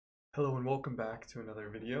Hello and welcome back to another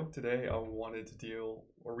video. Today I wanted to deal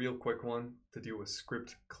a real quick one to deal with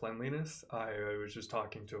script cleanliness. I was just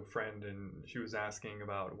talking to a friend and she was asking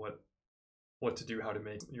about what to do, how to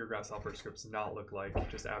make your Grasshopper scripts not look like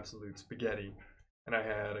just absolute spaghetti. And I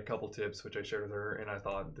had a couple tips which I shared with her, and I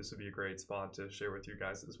thought this would be a great spot to share with you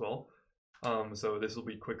guys as well. So this will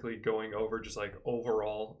be quickly going over just like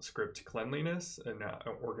overall script cleanliness and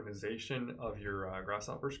organization of your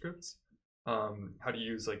Grasshopper scripts. How to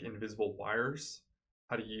use like invisible wires,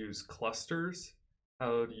 how to use clusters,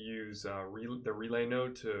 how to use the relay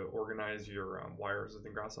node to organize your wires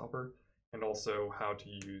within Grasshopper, and also how to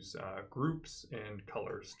use groups and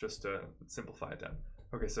colors, just to simplify it down.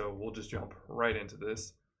 Okay, so we'll just jump right into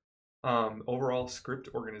this. Overall script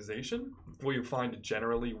organization, what you'll find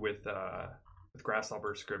generally with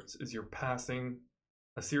Grasshopper scripts is you're passing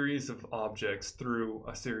a series of objects through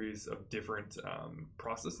a series of different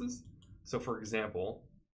processes. So for example,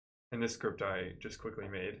 in this script I just quickly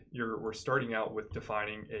made, we're starting out with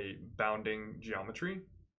defining a bounding geometry,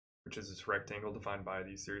 which is this rectangle defined by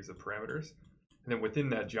these series of parameters. And then within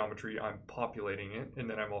that geometry, I'm populating it, and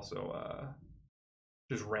then I'm also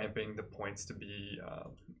just ramping the points to be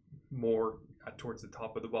more towards the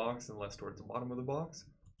top of the box and less towards the bottom of the box.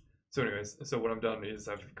 So anyways, so what I've done is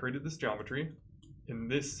I've created this geometry. In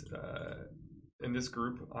this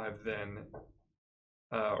group, I've then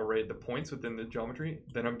arrayed the points within the geometry.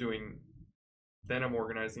 Then I'm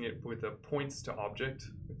organizing it with a points to object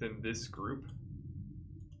within this group.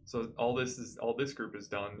 So all this group has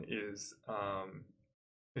done is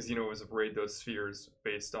has arrayed those spheres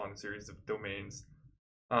based on a series of domains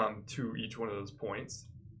to each one of those points.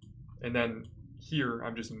 And then here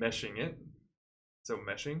I'm just meshing it. So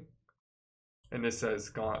meshing. And this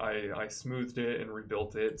says I smoothed it and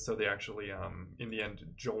rebuilt it so they actually in the end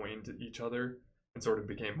joined each other and sort of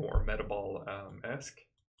became more metaball-esque.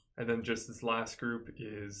 And then just this last group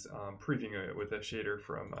is previewing it with a shader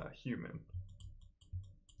from Human.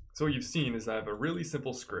 So what you've seen is I have a really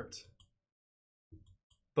simple script,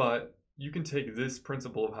 but you can take this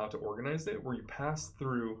principle of how to organize it, where you pass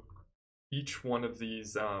through each one of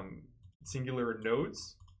these singular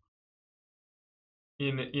nodes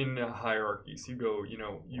in a hierarchy. So you go,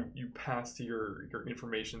 you pass to your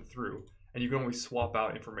information through, and you can always swap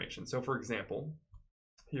out information. So for example,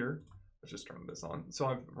 here, let's just turn this on.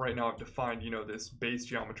 So right now I've defined, this base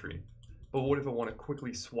geometry, but what if I want to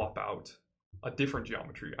quickly swap out a different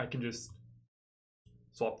geometry? I can just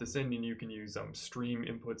swap this in, and you can use stream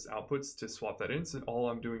inputs, outputs to swap that in. So all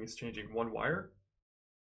I'm doing is changing one wire.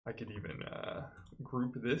 I could even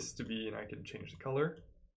group this to be, and I can change the color.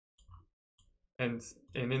 And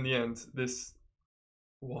in the end, this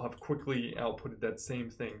will have quickly outputted that same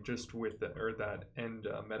thing just with that end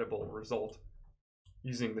metaball result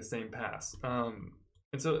using the same pass.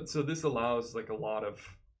 And so this allows like a lot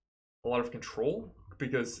of control,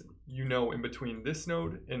 because in between this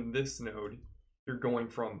node and this node, you're going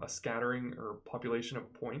from a scattering or population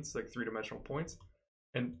of points, like three-dimensional points,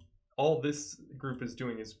 and all this group is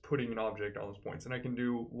doing is putting an object on those points, and I can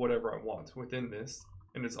do whatever I want within this,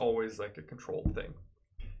 and it's always like a controlled thing.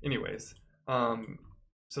 Anyways,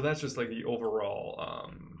 so that's just like the overall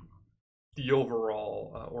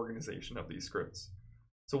organization of these scripts.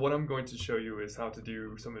 So what I'm going to show you is how to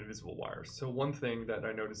do some invisible wires. So one thing that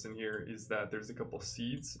I noticed in here is that there's a couple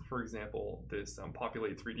seeds. For example, this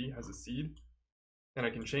populate 3D has a seed, and I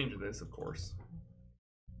can change this, of course.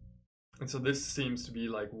 And so this seems to be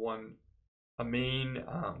like a main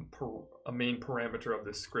parameter of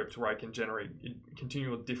this script, where I can generate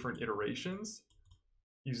continual different iterations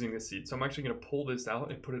using the seed. So I'm actually going to pull this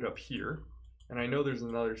out and put it up here. And I know there's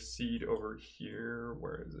another seed over here.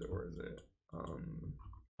 Where is it?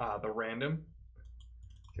 The random.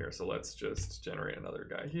 Here, so let's just generate another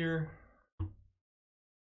guy here.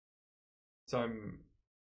 So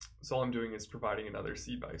all I'm doing is providing another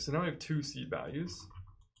seed value. So now I have two seed values,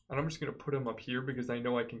 and I'm just going to put them up here because I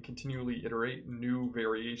know I can continually iterate new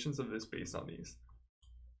variations of this based on these.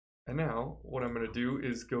 And now what I'm going to do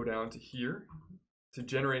is go down to here to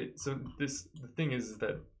generate. So the thing is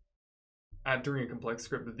that during a complex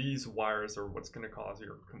script, these wires are what's going to cause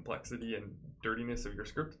your complexity and dirtiness of your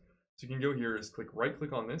script. So you can go here, is right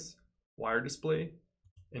click on this, wire display,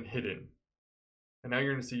 and hidden. And now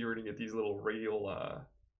you're going to see you're going to get these little radial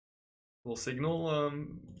little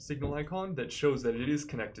signal icon that shows that it is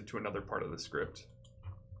connected to another part of the script.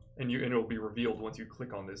 And it'll be revealed once you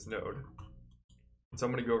click on this node. And so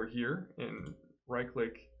I'm going to go over here and right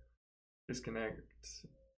click, disconnect,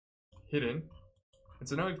 hidden. And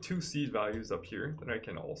so now I have two seed values up here that I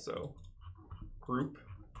can also group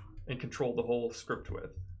and control the whole script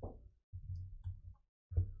with.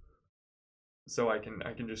 so I can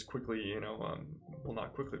just quickly, you know, well,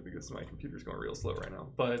 not quickly because my computer's going real slow right now,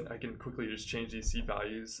 but I can quickly just change these seed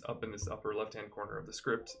values up in this upper left-hand corner of the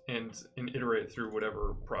script and iterate through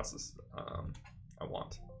whatever process I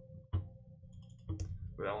want.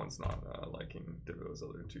 But that one's not liking those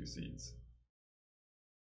other two seeds.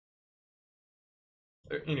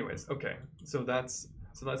 Anyways, okay, so that's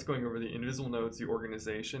going over the invisible nodes, the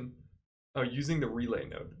organization. Using the relay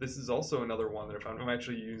node. This is also another one that I found. I'm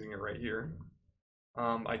actually using it right here.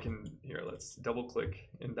 I can, here, let's double click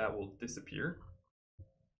and that will disappear.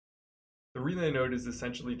 The relay node is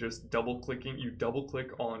essentially just double clicking. You double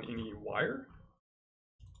click on any wire.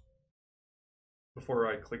 Before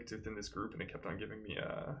I clicked within this group and it kept on giving me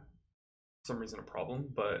for some reason a problem,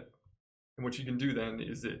 but and what you can do then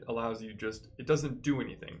is it allows you just, it doesn't do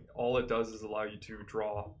anything. All it does is allow you to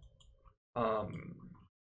draw,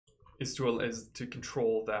 is to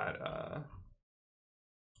control that,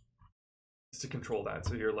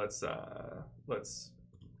 So here, let's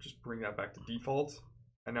just bring that back to default.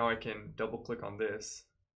 And now I can double click on this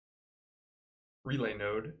relay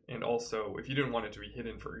node. And also, if you didn't want it to be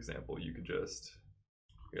hidden, for example, you could just,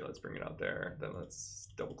 here, let's bring it out there. Then let's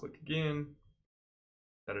double click again.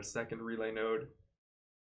 Add a second relay node.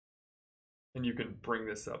 And you can bring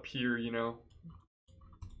this up here, you know.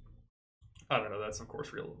 I don't know, that's of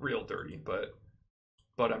course real dirty, but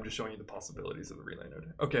I'm just showing you the possibilities of the relay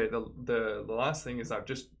node. Okay, the last thing is I've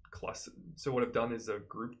just clustered. So what I've done is I've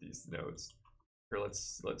grouped these nodes. Here,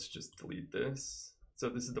 let's just delete this. So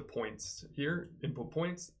this is the points here, input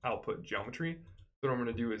points, output geometry. So what I'm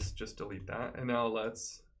gonna do is just delete that. And now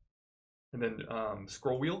and then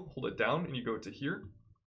scroll wheel, hold it down, and you go to here,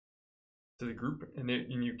 to the group, and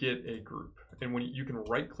you get a group. And when you can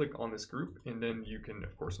right click on this group, and then you can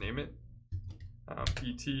of course name it.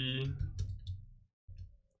 PT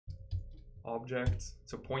object,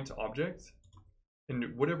 so point to object,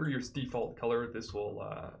 and whatever your default color, this will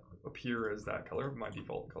appear as that color. My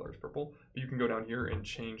default color is purple, but you can go down here and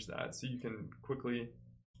change that, so you can quickly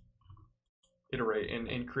iterate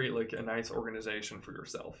and create like a nice organization for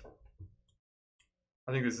yourself.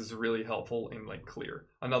 I think this is really helpful and like clear.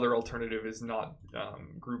 Another alternative is not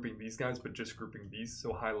grouping these guys, but just grouping these, so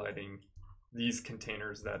highlighting these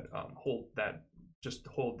containers that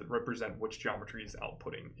represent which geometry is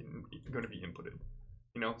outputting going to be inputted.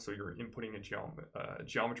 You know, so you're inputting a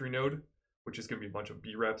geometry node, which is going to be a bunch of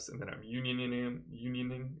B reps, and then I'm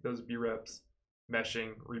unioning those B reps,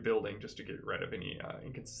 meshing, rebuilding just to get rid of any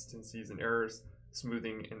inconsistencies and errors,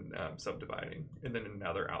 smoothing and subdividing, and then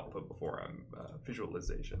another output before I'm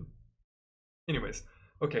visualization. Anyways,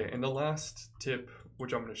 okay, and the last tip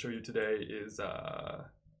which I'm going to show you today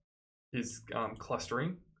is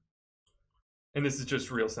clustering. And this is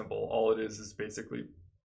just real simple. All it is basically,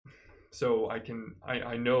 so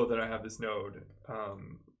I know that I have this node,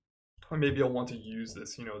 or maybe I'll want to use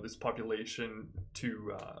this, you know, this population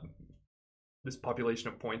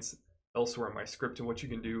of points elsewhere in my script. And what you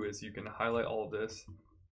can do is you can highlight all of this.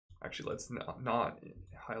 Actually, let's not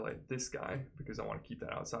highlight this guy because I want to keep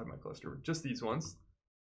that outside my cluster. Just these ones.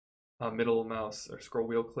 Middle mouse or scroll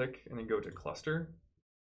wheel click and then go to cluster.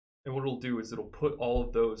 And what it'll do is it'll put all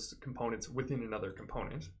of those components within another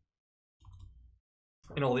component.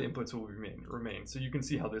 And all the inputs will remain. So you can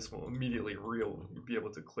see how this will immediately be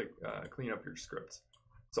able to clean up your script.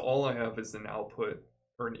 So all I have is an output,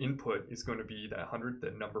 or an input is going to be that 100,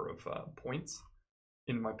 the number of points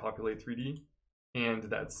in my populate 3D, and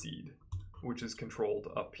that seed, which is controlled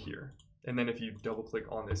up here. And then if you double click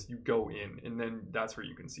on this, you go in, and then that's where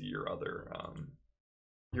you can see your other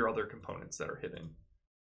components that are hidden.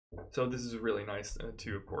 So this is really nice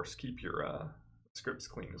to, of course, keep your scripts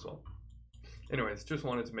clean as well. Anyways, just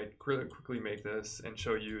wanted to quickly make this and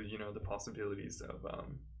show you, you know, the possibilities of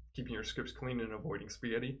keeping your scripts clean and avoiding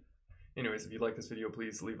spaghetti. Anyways, if you like this video,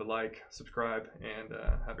 please leave a like, subscribe, and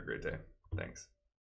have a great day. Thanks.